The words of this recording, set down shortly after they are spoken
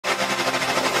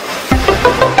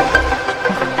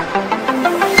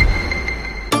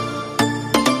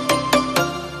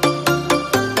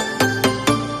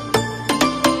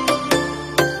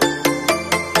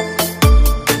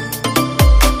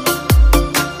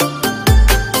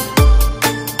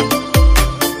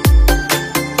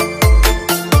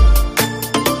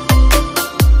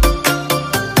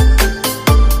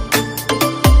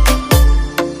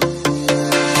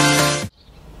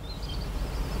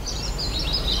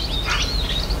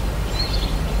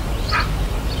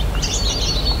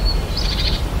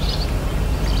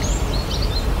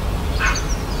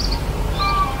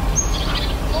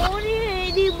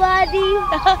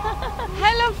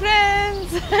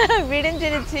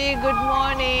விடிஞ்சிருச்சு. Good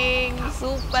morning.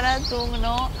 சூப்பரா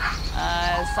தூங்கணும்.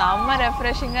 செம்ம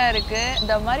ரெஃப்ரெஷிங்கா இருக்கு.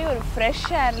 இந்த மாதிரி ஒரு ஃப்ரெஷ்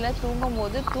ஏர்ல தூங்கும்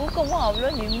போது தூக்கமும் அவ்வளோ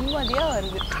நிம்மதியா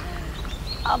வருது.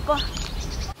 அப்பா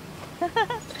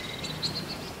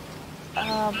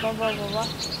அப்பா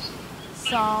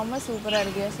செம்ம சூப்பரா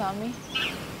இருக்கு சாமி.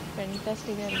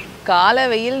 ஃபென்டாஸ்டிக்கா இருக்கு. காலை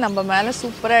வெயில் நம்ம மேல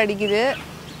சூப்பரா அடிக்குது.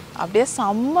 அப்படியே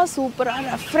செம்ம சூப்பரா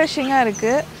ரெஃப்ரெஷிங்கா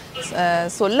இருக்கு.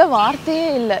 சொல்ல வார்த்தையே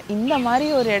இல்லை. இந்த மாதிரி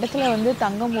ஒரு இடத்துல வந்து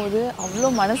தங்கும் போது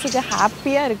அவ்வளோ மனசுக்கு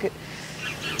ஹாப்பியாக இருக்குது.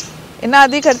 என்ன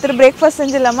அதுக்கு அடுத்து பிரேக்ஃபாஸ்ட்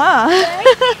செஞ்சிடலாமா?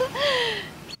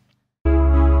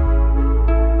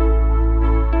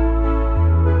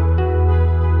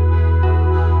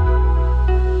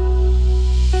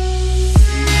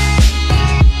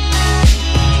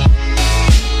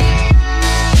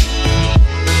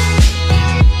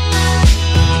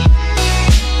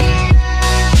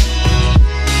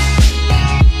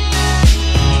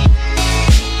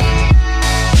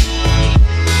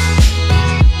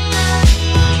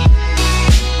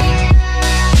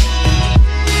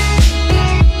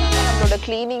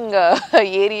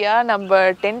 ஏரியா நம்ம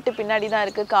டென்ட் பின்னாடி தான்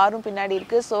இருக்குது, காரும் பின்னாடி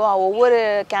இருக்குது. ஸோ ஒவ்வொரு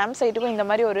கேம்ப் சைட்டுக்கும் இந்த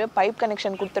மாதிரி ஒரு பைப்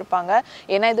கனெக்ஷன் கொடுத்துருப்பாங்க.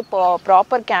 ஏன்னா இது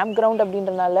ப்ராப்பர் கேம்ப் கிரவுண்ட்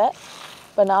அப்படின்றனால.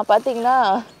 இப்போ நான் பார்த்தீங்கன்னா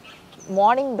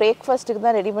மார்னிங் பிரேக்ஃபாஸ்ட்டுக்கு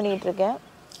தான் ரெடி பண்ணிகிட்ருக்கேன்.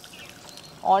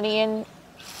 ஆனியன்,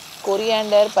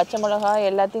 கொரியாண்டர், பச்சை மிளகா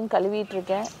எல்லாத்தையும்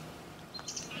கழுவிட்டுருக்கேன்.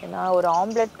 ஏன்னா ஒரு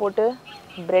ஆம்லெட் போட்டு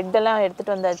ப்ரெட்டெல்லாம்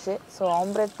எடுத்துகிட்டு வந்தாச்சு. ஸோ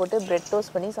ஆம்லெட் போட்டு ப்ரெட்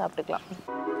டோஸ்ட் பண்ணி சாப்பிட்டுக்கலாம்.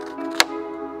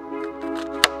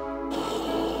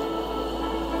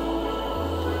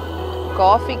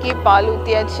 காஃபிக்கு பால்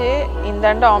ஊற்றியாச்சு.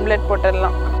 இந்தாண்டு ஆம்லெட்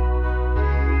போட்டுடலாம்.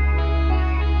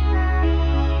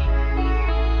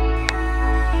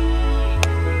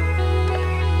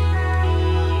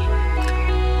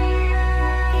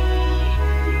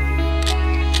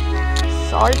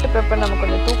 சால்ட் பெப்பர் நம்ம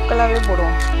கொஞ்சம் தூக்கலாகவே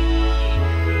போடுவோம்.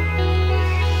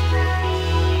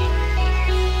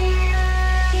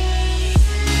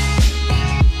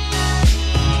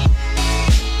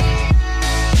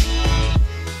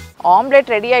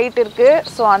 ஆம்லெட் ரெடி ஆகிட்டு இருக்குது.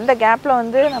 ஸோ அந்த கேப்பில்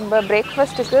வந்து நம்ம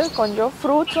பிரேக்ஃபாஸ்ட்டுக்கு கொஞ்சம்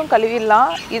ஃப்ரூட்ஸும்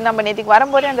கழுவிடலாம். இது நம்ம நேற்றுக்கு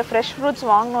வரும்போதே அந்த ஃப்ரெஷ் ஃப்ரூட்ஸ்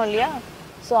வாங்கினோம் இல்லையா?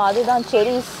 ஸோ அதுதான்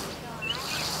செரிஸ்.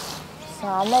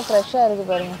 செம்ம ஃப்ரெஷ்ஷாக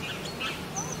இருக்குது பாருங்கள்,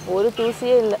 ஒரு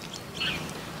தூசியே இல்லை.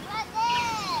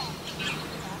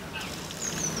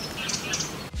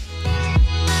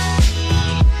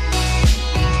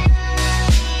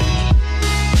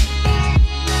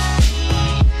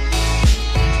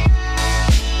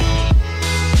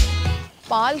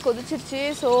 பால் கொதிச்சிருச்சு.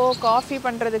 ஸோ காஃபி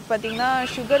பண்ணுறதுக்கு பார்த்திங்கன்னா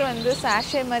சுகர் வந்து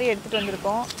சாஷே மாதிரி எடுத்துகிட்டு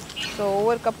வந்திருக்கோம். ஸோ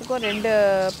ஒவ்வொரு கப்புக்கும் 2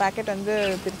 பேக்கெட் வந்து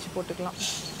பிரித்து போட்டுக்கலாம்.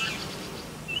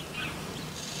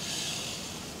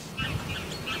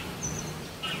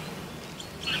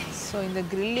 ஸோ இந்த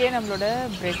கிரில்லையே நம்மளோட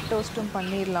ப்ரெட் டோஸ்ட்டும்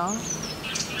பண்ணிடலாம்.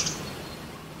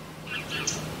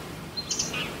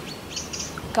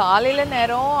 காலையில்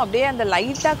நேரம் அப்படியே அந்த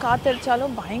லைட்டாக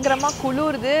காற்றடிச்சாலும் பயங்கரமாக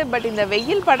குளிருது. பட் இந்த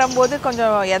வெயில் படும்போது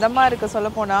கொஞ்சம் எதமாக இருக்குது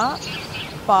சொல்லப்போனால்.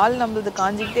 பால் நம்மளது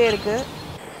காஞ்சிக்கிட்டே இருக்குது.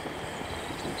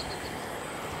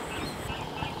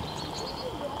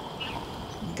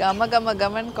 கம கம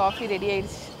கமன் காஃபி ரெடி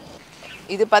ஆயிடுச்சு.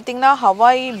 இது பார்த்திங்கன்னா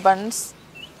ஹவாய் பன்ஸ்.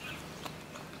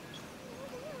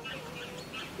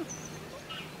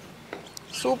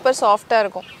 சூப்பர் சாஃப்டாக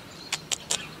இருக்கும்.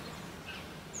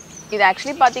 இது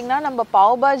ஆக்சுவலி பார்த்திங்கன்னா நம்ம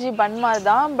பாவ்பாஜி பன் மாதிரி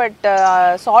தான். பட்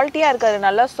சால்ட்டியாக இருக்காது,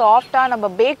 நல்லா சாஃப்டாக நம்ம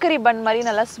பேக்கரி பன் மாதிரி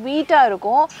நல்லா ஸ்வீட்டாக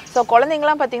இருக்கும். ஸோ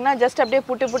குழந்தைங்களாம் பார்த்திங்கன்னா ஜஸ்ட் அப்படியே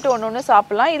புட்டு ஒன்று ஒன்று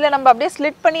சாப்பிட்லாம். இல்லை நம்ம அப்படியே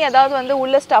ஸ்லிட் பண்ணி ஏதாவது வந்து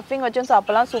உள்ளே ஸ்டஃபிங் வச்சும்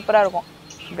சாப்பிட்லாம். சூப்பராக இருக்கும்.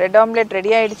 ப்ரெட் ஆம்லேட்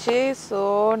ரெடி ஆகிடுச்சு. ஸோ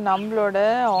நம்மளோட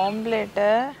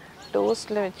ஆம்லேட்டை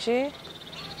டோஸ்ட்டில் வச்சு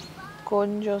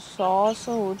கொஞ்சம்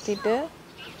சாஸும் ஊற்றிட்டு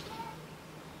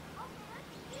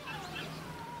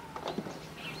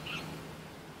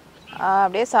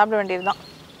அப்படியே சாப்பிட வேண்டியது தான்.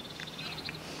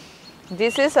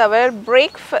 This is our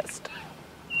breakfast.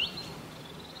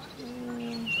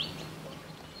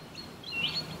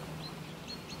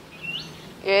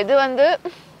 எது வந்து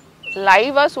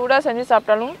லைவாக சூடாக செஞ்சு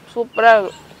சாப்பிட்டாலும் சூப்பராக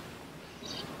இருக்கும்.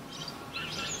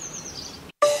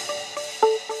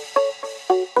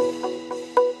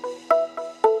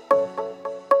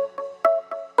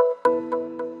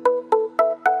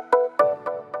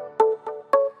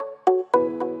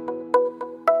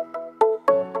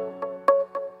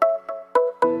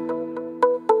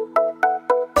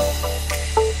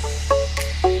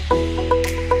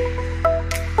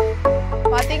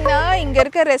 பார்த்தீங்கன்னா இங்கே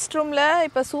இருக்க ரெஸ்ட் ரூமில்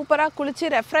இப்போ சூப்பராக குளிச்சு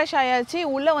ரெஃப்ரெஷ் ஆயாச்சு.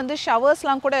 உள்ளே வந்து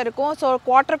ஷவர்ஸ்லாம் கூட இருக்கும். ஸோ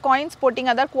குவார்ட்டர் காயின்ஸ்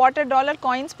போட்டிங்க, அதாவது $2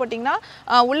 காயின்ஸ் போட்டிங்கன்னா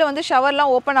உள்ளே வந்து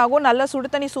ஷவர்லாம் ஓப்பன் ஆகும். நல்லா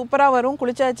சுடு தண்ணி சூப்பராக வரும்.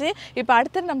 குளிச்சாச்சு. இப்போ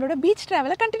அடுத்து நம்மளோட பீச்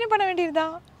ட்ராவலை கண்டினியூ பண்ண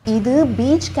வேண்டியதுதான். இது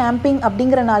பீச் கேம்பிங்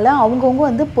அப்படிங்கிறனால அவங்கவுங்க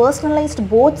வந்து பர்சனலைஸ்டு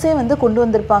போட்ஸே வந்து கொண்டு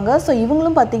வந்திருப்பாங்க. ஸோ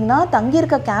இவங்களும் பார்த்தீங்கன்னா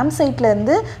தங்கியிருக்க கேம்ப்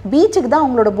சைட்லேருந்து பீச்சுக்கு தான்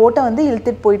அவங்களோட போட்டை வந்து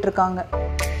இழுத்துட்டு போயிட்டுருக்காங்க.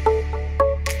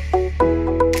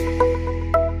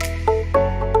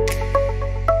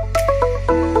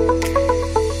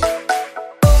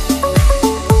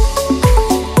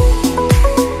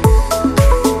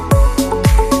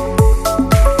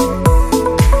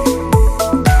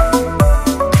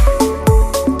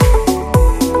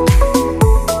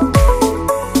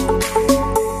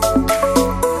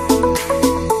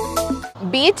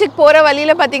 பீச்சுக்கு போகிற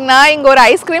வழியில் பார்த்தீங்கன்னா இங்கே ஒரு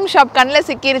ஐஸ்கிரீம் ஷாப் கண்ணில்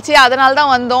சிக்கிருச்சு. அதனால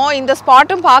தான் வந்தோம். இந்த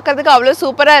ஸ்பாட்டும் பார்க்கறதுக்கு அவ்வளோ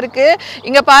சூப்பராக இருக்குது.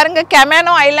 இங்கே பாருங்கள்,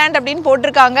 கெமானோ ஐலாண்ட் அப்படின்னு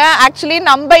போட்டிருக்காங்க. ஆக்சுவலி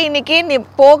நம்ம இன்னைக்கு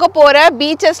போக போகிற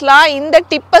பீச்சஸ்லாம் இந்த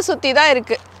டிப்பை சுற்றி தான்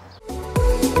இருக்குது.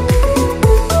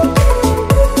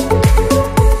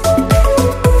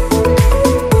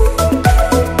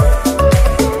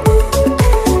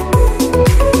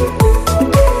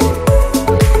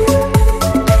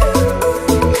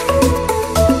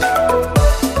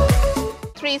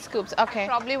 Scoops. Okay,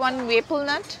 probably one maple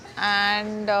nut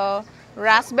and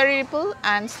raspberry ripple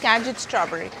and scagit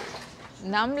strawberry.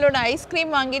 நம்மளோட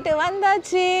ஐஸ்கிரீம் வாங்கிட்டு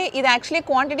வந்தாச்சு. இது ஆக்சுவலி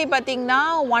குவான்டிட்டி பார்த்தீங்கன்னா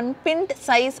 1 pint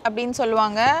சைஸ் அப்படின்னு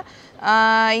சொல்லுவாங்க.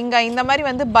 இங்கே இந்த மாதிரி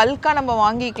வந்து பல்காக நம்ம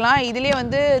வாங்கிக்கலாம். இதுலேயே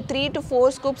வந்து 3 to 4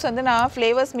 scoops வந்து நான்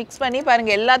ஃப்ளேவர்ஸ் மிக்ஸ் பண்ணி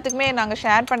பாருங்கள், எல்லாத்துக்குமே நாங்கள்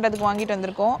ஷேர் பண்ணுறதுக்கு வாங்கிட்டு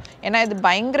வந்திருக்கோம். ஏன்னா இது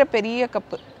பயங்கர பெரிய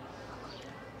கப்பு.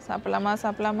 சாப்பிட்லாமா?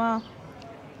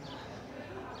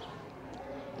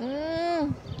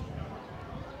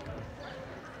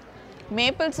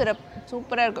 மேப்பிள் சிரப்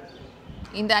சூப்பராக இருக்கும்.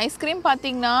 இந்த ஐஸ்கிரீம்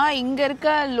பார்த்தீங்கன்னா இங்கே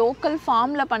இருக்க லோக்கல்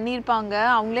ஃபார்மில் பண்ணியிருப்பாங்க.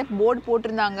 அவங்களே போர்டு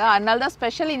போட்டிருந்தாங்க. அதனால தான்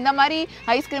ஸ்பெஷல். இந்த மாதிரி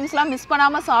ஐஸ்கிரீம்ஸ்லாம் மிஸ்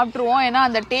பண்ணாமல் சாப்பிட்ருவோம். ஏன்னா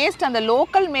அந்த டேஸ்ட், அந்த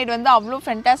லோக்கல் மேட் வந்து அவ்வளோ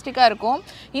ஃபென்டாஸ்டிக்காக இருக்கும்.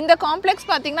 இந்த காம்ப்ளெக்ஸ்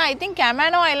பார்த்தீங்கன்னா ஐ திங்க்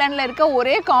கெமானோ ஐலாண்டில் இருக்க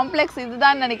ஒரே காம்ப்ளெக்ஸ்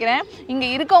இதுதான் நினைக்கிறேன். இங்கே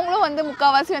இருக்கவங்களும் வந்து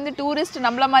முக்கால்வாசி வந்து டூரிஸ்ட்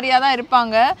நம்மள மாதிரியாக தான்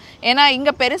இருப்பாங்க. ஏன்னா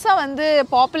இங்கே பெருசாக வந்து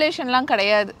பாப்புலேஷன்லாம்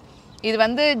கிடையாது. இது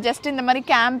வந்து ஜஸ்ட் இந்த மாதிரி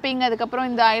கேம்பிங், அதுக்கப்புறம்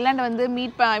இந்த ஐலாண்ட் வந்து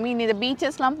இந்த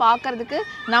பீச்சஸ்லாம் பார்க்கறதுக்கு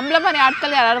நம்மள மாதிரி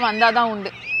ஆட்கள் யாராவது வந்தால் தான்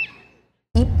உண்டு.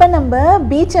 இப்போ நம்ம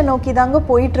பீச்சை நோக்கி தாங்க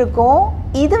போயிட்டுருக்கோம்.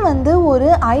 இது வந்து ஒரு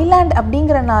ஐலாண்ட்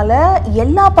அப்படிங்கிறனால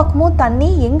எல்லா பக்கமும் தண்ணி,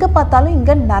 எங்கே பார்த்தாலும்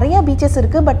இங்கே நிறையா பீச்சஸ்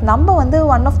இருக்குது. பட் நம்ம வந்து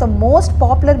one of the most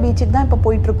popular பீச்சுக்கு தான் இப்போ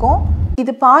போயிட்டுருக்கோம்.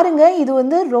 இது பாருங்க, இது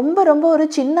வந்து ரொம்ப ரொம்ப ஒரு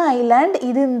சின்ன ஐலாண்ட்.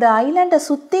 இது இந்த ஐலாண்டை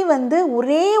சுற்றி வந்து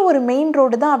ஒரே ஒரு மெயின்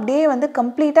ரோடு தான் அப்படியே வந்து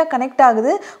கம்ப்ளீட்டாக கனெக்ட்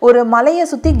ஆகுது. ஒரு மலையை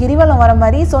சுற்றி கிரிவலம் வர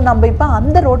மாதிரி. ஸோ நம்ம இப்போ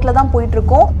அந்த ரோட்டில் தான்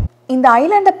போயிட்டுருக்கோம். இந்த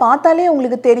ஐலாண்டை பார்த்தாலே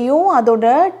உங்களுக்கு தெரியும், அதோட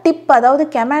டிப், அதாவது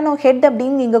கெமானோ ஹெட்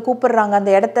அப்படின்னு இங்கே கூப்பிடுறாங்க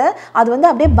அந்த இடத்த. அது வந்து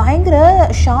அப்படியே பயங்கர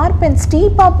ஷார்ப் அண்ட்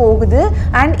ஸ்டீப்பாக போகுது.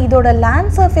 அண்ட் இதோட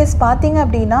லேண்ட் சர்ஃபேஸ் பார்த்தீங்க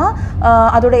அப்படின்னா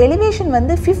அதோட எலிவேஷன்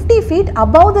வந்து 50 feet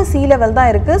above the sea level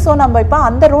தான் இருக்குது. ஸோ நம்ம இப்போ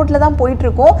அந்த ரோட்டில் தான்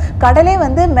போயிட்டுருக்கோம். கடலே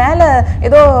வந்து மேலே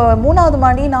ஏதோ 3வது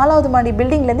மாடி 4வது மாடி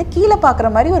பில்டிங்லேருந்து கீழே பார்க்குற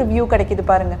மாதிரி ஒரு வியூ கிடைக்குது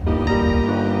பாருங்கள்.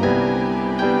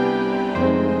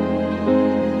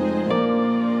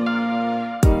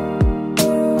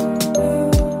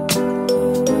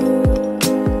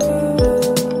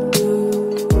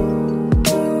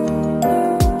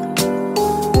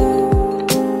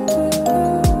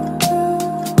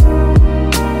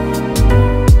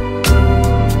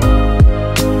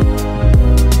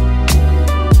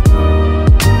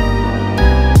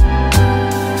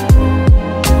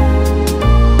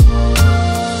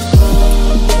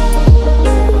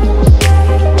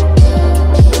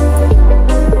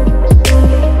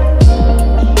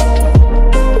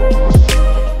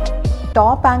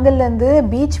 டாப் ஆங்கிள்லேருந்து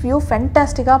பீச் வியூ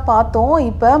ஃபென்டாஸ்டிக்காக பார்த்தோம்.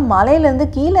 இப்போ மலையிலேருந்து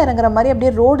கீழே இறங்குற மாதிரி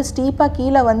அப்படியே ரோடு ஸ்டீப்பாக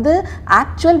கீழே வந்து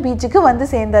ஆக்சுவல் பீச்சுக்கு வந்து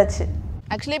சேர்ந்தாச்சு.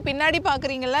 ஆக்சுவலி பின்னாடி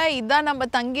பார்க்குறீங்களா, இதுதான் நம்ம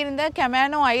தங்கியிருந்த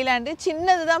கெமானோ ஐலாண்டு.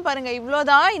 சின்னது தான் பாருங்கள்,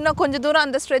 இவ்வளோதான். இன்னும் கொஞ்சம் தூரம்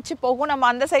அந்த ஸ்ட்ரெச் போகும். நம்ம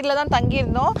அந்த சைடில் தான்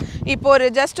தங்கியிருந்தோம். இப்போ ஒரு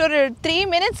ஜஸ்ட் ஒரு 3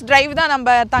 minutes டிரைவ் தான்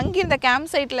நம்ம தங்கியிருந்த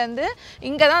கேம்ப் சைட்லேருந்து.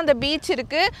 இங்கே தான் அந்த பீச்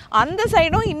இருக்குது. அந்த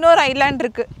சைடும் இன்னொரு ஐலாண்ட்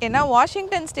இருக்குது. ஏன்னா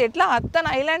வாஷிங்டன் ஸ்டேட்டில்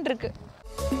அத்தனை ஐலாண்ட் இருக்குது.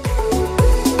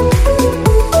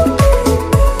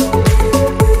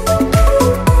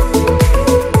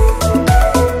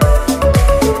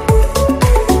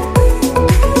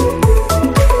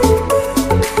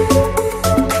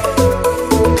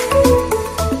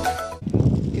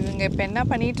 இப்போ என்ன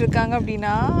பண்ணிகிட்டு இருக்காங்க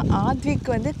அப்படின்னா, ஆத்விக்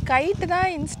வந்து கைட்டு தான்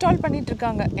இன்ஸ்டால் பண்ணிகிட்டு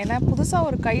இருக்காங்க. ஏன்னா புதுசாக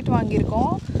ஒரு கைட்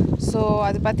வாங்கியிருக்கோம். ஸோ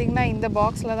அது பார்த்திங்கன்னா இந்த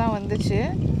பாக்ஸில் தான் வந்துச்சு.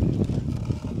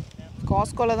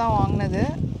 காஸ்கோவில் தான் வாங்கினது.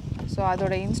 ஸோ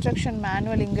அதோட இன்ஸ்ட்ரக்ஷன்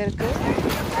மேனுவல் இங்கே இருக்குது.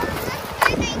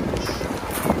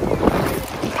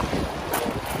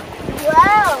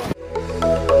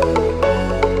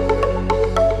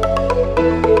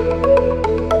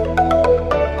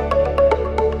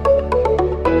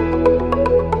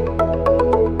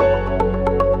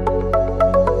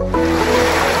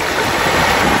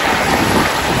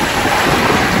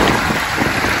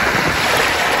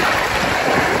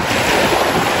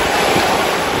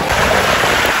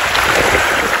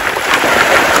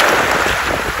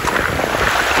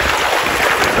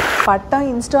 பட்டம்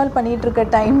இன்ஸ்டால் பண்ணிட்டு இருக்க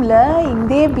டைமில்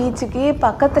இதே பீச்சுக்கு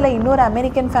பக்கத்தில் இன்னொரு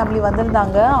அமெரிக்கன் ஃபேமிலி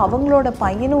வந்திருந்தாங்க. அவங்களோட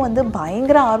பையனும் வந்து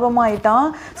பயங்கர ஆர்வமாயிட்டான்.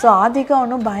 ஸோ ஆதிக்கு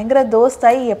அவனும் பயங்கர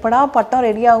தோஸ்தாய் எப்படா பட்டம்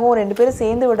ரெடி ஆகும் 2 பேரும்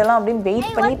சேர்ந்து விடலாம் அப்படின்னு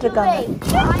வெயிட் பண்ணிட்டு இருக்காங்க.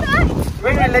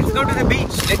 Let's go to the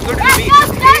beach. Let's go to the beach.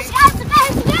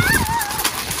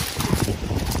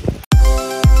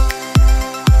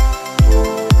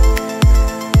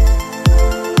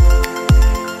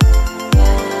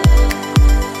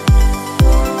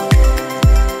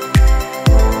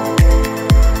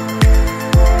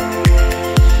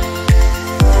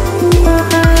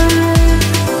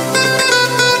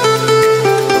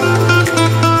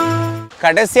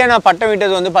 கடைசியாக நான் பட்டம்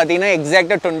விட்டது வந்து பார்த்தீங்கன்னா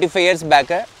எக்ஸாக்டாக 25 years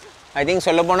பேக்கு. ஐ திங்க்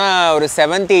சொல்ல போனால் ஒரு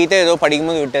 7th 8th ஏதோ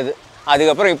படிக்கும்போது விட்டது.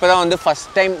 அதுக்கப்புறம் இப்போ தான் வந்து ஃபஸ்ட்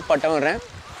டைம் பட்டம் விடுறேன்.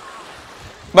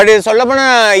 பட் இது சொல்ல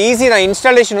போனால் ஈஸி தான்.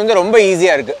 இன்ஸ்டாலேஷன் வந்து ரொம்ப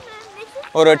ஈஸியாக இருக்குது.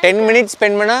 ஒரு 10 minutes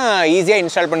ஸ்பெண்ட் பண்ணால் ஈஸியாக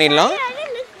இன்ஸ்டால் பண்ணிடலாம்.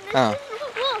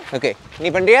 ஓகே,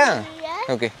 நீ பண்ணுறியா?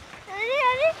 Okay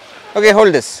okay,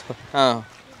 hold this.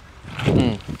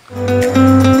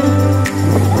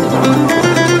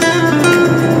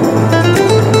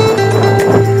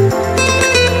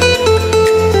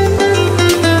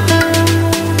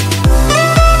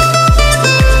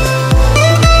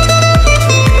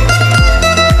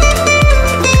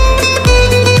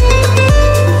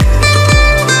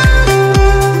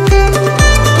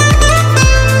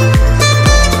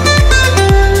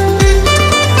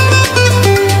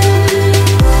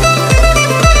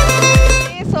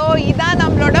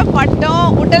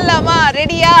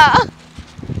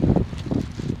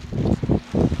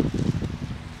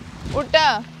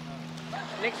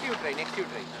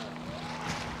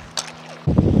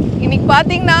 இன்னைக்கு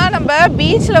பார்த்தீங்கன்னா நம்ம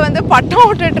பீச்சில் வந்து பட்டம்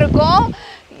விட்டுட்டு இருக்கோம்.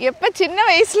 எப்போ சின்ன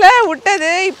வயசில்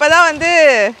விட்டது இப்போதான் வந்து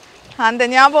அந்த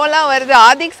ஞாபகம்லாம் வருது.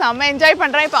 ஆதிக் செம்ம என்ஜாய்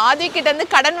பண்ணுறேன். இப்போ ஆதிக்கிட்டேருந்து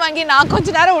கடன் வாங்கி நான்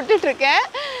கொஞ்ச நேரம் விட்டுட்ருக்கேன்.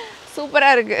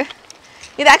 சூப்பராக இருக்குது.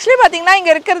 இது ஆக்சுவலி பார்த்தீங்கன்னா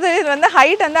இங்கே இருக்கிறது இது வந்து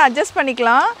ஹைட் வந்து அட்ஜஸ்ட்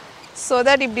பண்ணிக்கலாம். ஸோ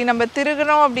தட் இப்படி நம்ம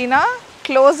திருகிறோம் அப்படின்னா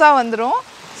க்ளோஸாக வந்துடும்.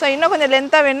 ஸோ இன்னும் கொஞ்சம்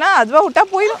லென்த்தாக வேணால் அதுவாக விட்டா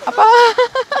போயிடும். அப்பா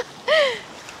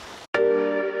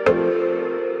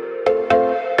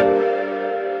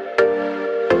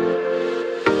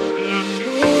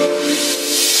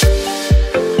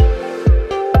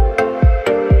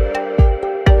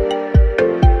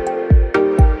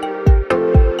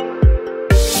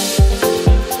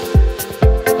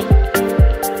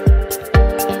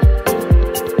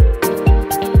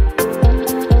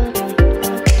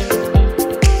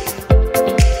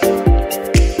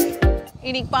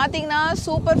இன்னைக்கு பார்த்தீங்கன்னா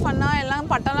சூப்பர் ஃபன்னாக எல்லாம்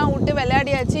பட்டம்லாம் விட்டு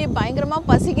விளையாடியாச்சு. பயங்கரமாக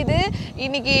பசிக்குது.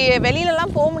 இன்றைக்கி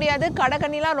வெளியிலலாம் போக முடியாது.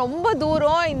 கடைக்கண்ணிலாம் ரொம்ப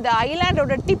தூரம். இந்த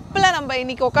ஐலாண்டோட டிப்பில் நம்ம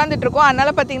இன்றைக்கி உட்காந்துட்ருக்கோம்.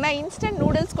 அதனால் பார்த்திங்கன்னா இன்ஸ்டன்ட்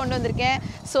நூடுல்ஸ் கொண்டு வந்திருக்கேன்.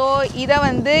 ஸோ இதை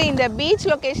வந்து இந்த பீச்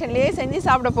லொக்கேஷன்லேயே செஞ்சு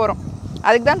சாப்பிட போகிறோம்.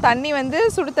 அதுக்கு தான் தண்ணி வந்து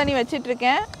சுடு தண்ணி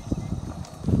வச்சிட்ருக்கேன்.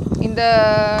 இந்த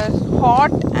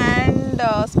ஹாட் அண்ட்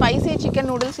ஸ்பைசி சிக்கன்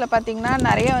நூடுல்ஸில் பார்த்திங்கன்னா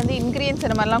நிறைய வந்து இன்க்ரீடியன்ஸ்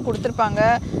இந்த மாதிரிலாம் கொடுத்துருப்பாங்க.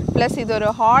 ப்ளஸ் இது ஒரு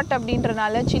ஹாட்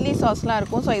அப்படின்றனால சில்லி சாஸ்லாம்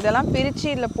இருக்கும். ஸோ இதெல்லாம் பிரித்து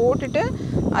இதில் போட்டுட்டு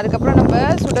அதுக்கப்புறம்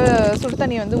நம்ம சுடு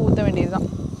தண்ணி வந்து ஊற்ற வேண்டியது தான்.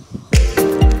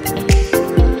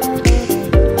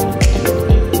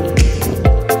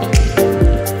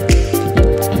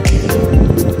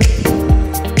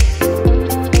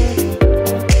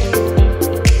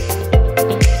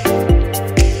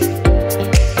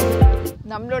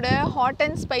 நம்மளோட hot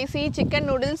and spicy chicken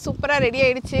noodles சூப்பராக ரெடி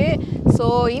ஆகிடுச்சு. ஸோ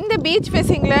இந்த பீச்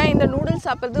ஃபேஸிங்கில் இந்த நூடுல்ஸ்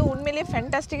சாப்பிட்றது உண்மையிலே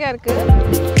ஃபேண்டாஸ்டிக்காக இருக்குது.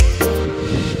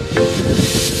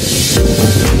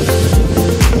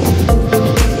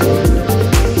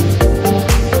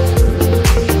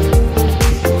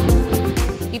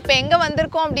 இப்போ எங்கே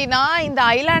வந்திருக்கோம் அப்படின்னா இந்த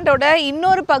ஐலாண்டோட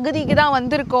இன்னொரு பகுதிக்கு தான்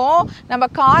வந்திருக்கோம். நம்ம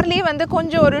கார்லேயே வந்து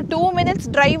கொஞ்சம் ஒரு 2 minutes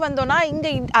டிரைவ் வந்தோன்னா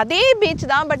இங்கே அதே பீச்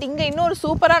தான். பட் இங்கே இன்னொரு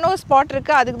சூப்பரான ஒரு ஸ்பாட்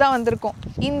இருக்குது. அதுக்கு தான் வந்திருக்கோம்.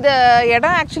 இந்த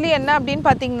இடம் ஆக்சுவலி என்ன அப்படின்னு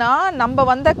பார்த்தீங்கன்னா நம்ம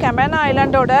வந்த கெமானோ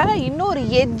ஐலாண்டோட இன்னொரு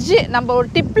எட்ஜு. நம்ம ஒரு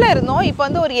டிப்பில் இருந்தோம். இப்போ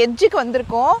வந்து ஒரு எட்ஜுக்கு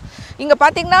வந்திருக்கோம். இங்கே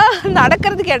பார்த்தீங்கன்னா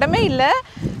நடக்கிறதுக்கு இடமே இல்லை.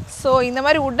 ஸோ இந்த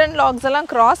மாதிரி வுட்டன் லாக்ஸ்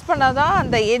எல்லாம் க்ராஸ் பண்ணால் தான்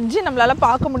அந்த எட்ஜு நம்மளால்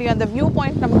பார்க்க முடியும். அந்த வியூ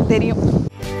பாயிண்ட் நமக்கு தெரியும்.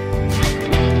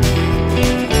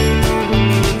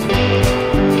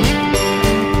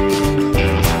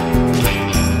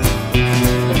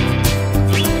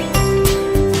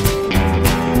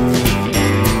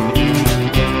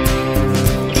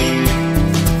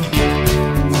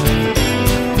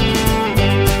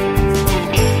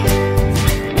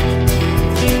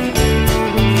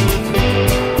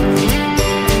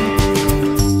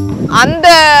 அந்த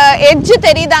எட்ஜு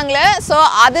தெரியுதாங்களே, ஸோ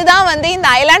அதுதான் வந்து இந்த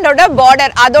ஐலாண்டோட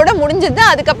பார்டர். அதோட முடிஞ்சது.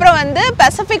 அதுக்கப்புறம் வந்து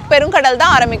பசிபிக் பெருங்கடல்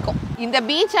தான் ஆரம்பிக்கும். இந்த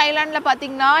பீச் ஐலாண்டில்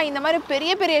பார்த்தீங்கன்னா இந்த மாதிரி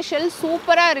பெரிய பெரிய ஷெல்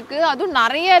சூப்பராக இருக்குது. அதுவும்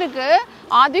நிறைய இருக்குது.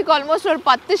 ஆதிக்கு ஆல்மோஸ்ட் ஒரு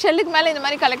 10 ஷெல்லுக்கு மேலே இந்த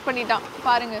மாதிரி கலெக்ட் பண்ணிட்டான்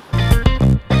பாருங்கள்.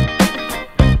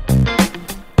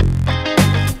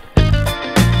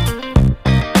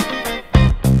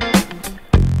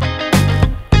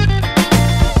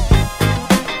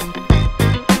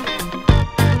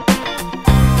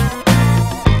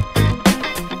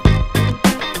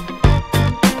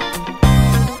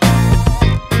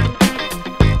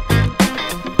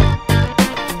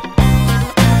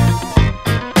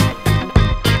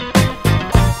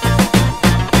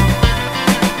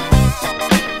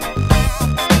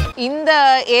 இந்த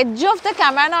எட்ஜ் ஆஃப் த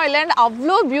கமானோ ஐலாண்ட்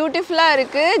அவ்வளோ பியூட்டிஃபுல்லாக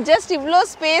இருக்குது. ஜஸ்ட் இவ்வளோ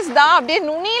ஸ்பேஸ் தான். அப்படியே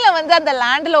நுனியில் வந்து அந்த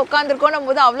லேண்டில் உட்காந்துருக்கோன்னும்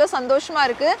போது அவ்வளோ சந்தோஷமாக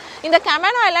இருக்குது. இந்த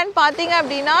கமானோ ஐலாண்ட் பார்த்தீங்க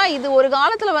அப்படின்னா இது ஒரு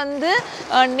காலத்தில் வந்து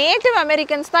நேட்டிவ்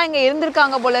அமெரிக்கன்ஸ் தான் இங்கே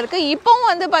இருந்திருக்காங்க போல இருக்குது. இப்போவும்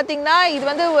வந்து பார்த்திங்கன்னா இது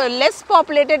வந்து less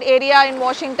populated area in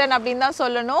Washington அப்படின்னு தான்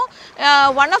சொல்லணும்.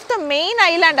 One of the main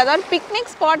island, அதாவது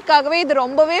பிக்னிக் ஸ்பாட்காகவே இது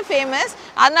ரொம்பவே ஃபேமஸ்.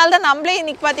 அதனால தான் நம்மளே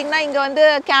இன்றைக்கி பார்த்திங்கன்னா இங்கே வந்து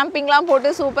கேம்பிங்லாம்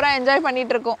போட்டு சூப்பராக என்ஜாய்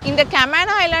பண்ணிகிட்டு இருக்கோம். இந்த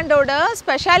கமானோ ஐலாண்டோட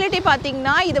ஸ்பெஷாலிட்டி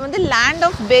பார்த்தீங்கன்னா இது வந்து லேண்ட்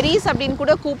ஆஃப் பெரிஸ் அப்படின்னு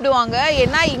கூட கூப்பிடுவாங்க.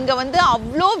 ஏன்னா இங்கே வந்து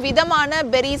அவ்வளோ விதமான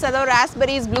பெரிஸ், அதாவது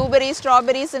ராஸ்பெரிஸ், ப்ளூபெரிஸ்,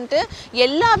 ஸ்ட்ராபெரிஸ்ன்ட்டு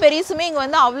எல்லா பெரிஸுமே இங்கே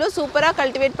வந்து அவ்வளோ சூப்பராக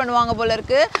கல்டிவேட் பண்ணுவாங்க போல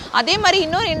இருக்குது. அதே மாதிரி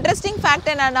இன்னொரு இன்ட்ரெஸ்டிங்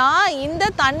ஃபேக்ட் என்னன்னா, இந்த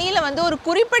தண்ணியில் வந்து ஒரு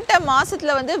குறிப்பிட்ட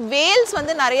மாதத்தில் வந்து வேல்ஸ்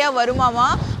வந்து நிறையா வருமாமா.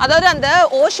 அதாவது அந்த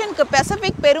ஓஷனுக்கு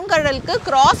பசிபிக் பெருங்கடலுக்கு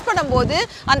கிராஸ் பண்ணும்போது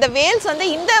அந்த வேல்ஸ் வந்து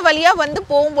இந்த வழியாக வந்து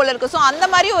போகும் போல இருக்குது. ஸோ அந்த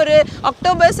மாதிரி ஒரு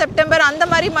அக்டோபர், செப்டம்பர் அந்த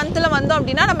மாதிரி மந்தில் வந்தோம்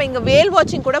அப்படின்னா நம்ம இங்கே வேல்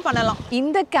வாட்சிங் கூட பண்ணலாம்.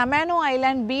 இந்த கமானோ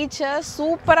ஐலாண்ட் பீச்சை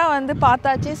சூப்பராக வந்து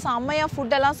பார்த்தாச்சு. செம்மையாக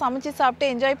ஃபுட்டெல்லாம் சமைச்சு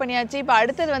சாப்பிட்டு என்ஜாய் பண்ணியாச்சு. இப்போ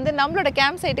அடுத்தது வந்து நம்மளோட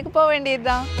கேம்ப் சைட்டுக்கு போக வேண்டியது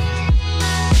தான்.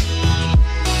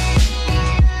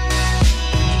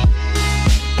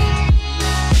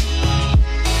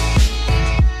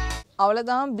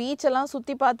 அவ்வளோதான், பீச்செல்லாம்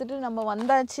சுற்றி பார்த்துட்டு நம்ம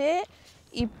வந்தாச்சு.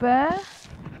 இப்போ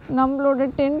நம்மளோட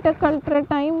டென்ட்டை கழட்டுற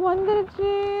டைம் வந்துருச்சு.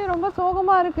 ரொம்ப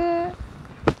சோகமாக இருக்குது.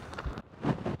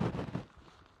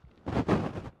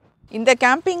 இந்த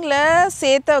கேம்பிங்கில்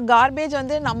சேர்த்த கார்பேஜ்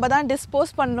வந்து நம்ம தான்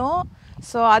டிஸ்போஸ் பண்ணோம்.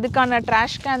 ஸோ அதுக்கான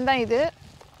ட்ராஷ் கேன் தான் இது.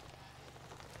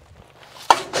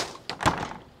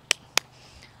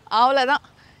 அவ்வளோதான்,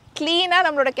 க்ளீனாக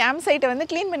நம்மளோட கேம்ப் சைட்டை வந்து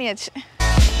க்ளீன் பண்ணியாச்சு.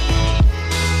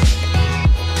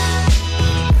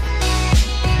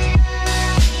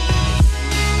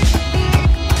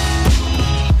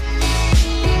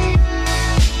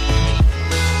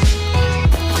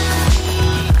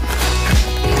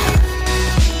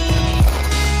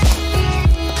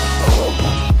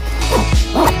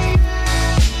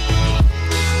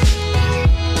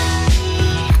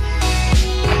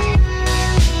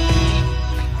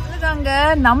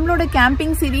 நம்மளோட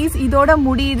கேம்பிங் சீரீஸ் இதோட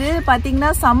முடியுது. பார்த்தீங்கன்னா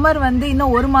சம்மர் வந்து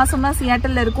இன்னும் 1 மாசம் தான்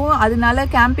சியாட்டல்ல இருக்கும். அதனால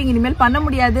கேம்பிங் இனிமேல் பண்ண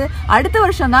முடியாது. அடுத்த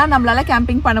வருஷம் தான் நம்மளால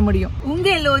கேம்பிங் பண்ண முடியும். உங்க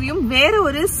எல்லோரையும் வேற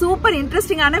ஒரு சூப்பர்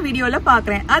இன்ட்ரெஸ்டிங்கான வீடியோல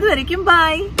பாக்குறேன். அது வரைக்கும்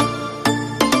பாய்.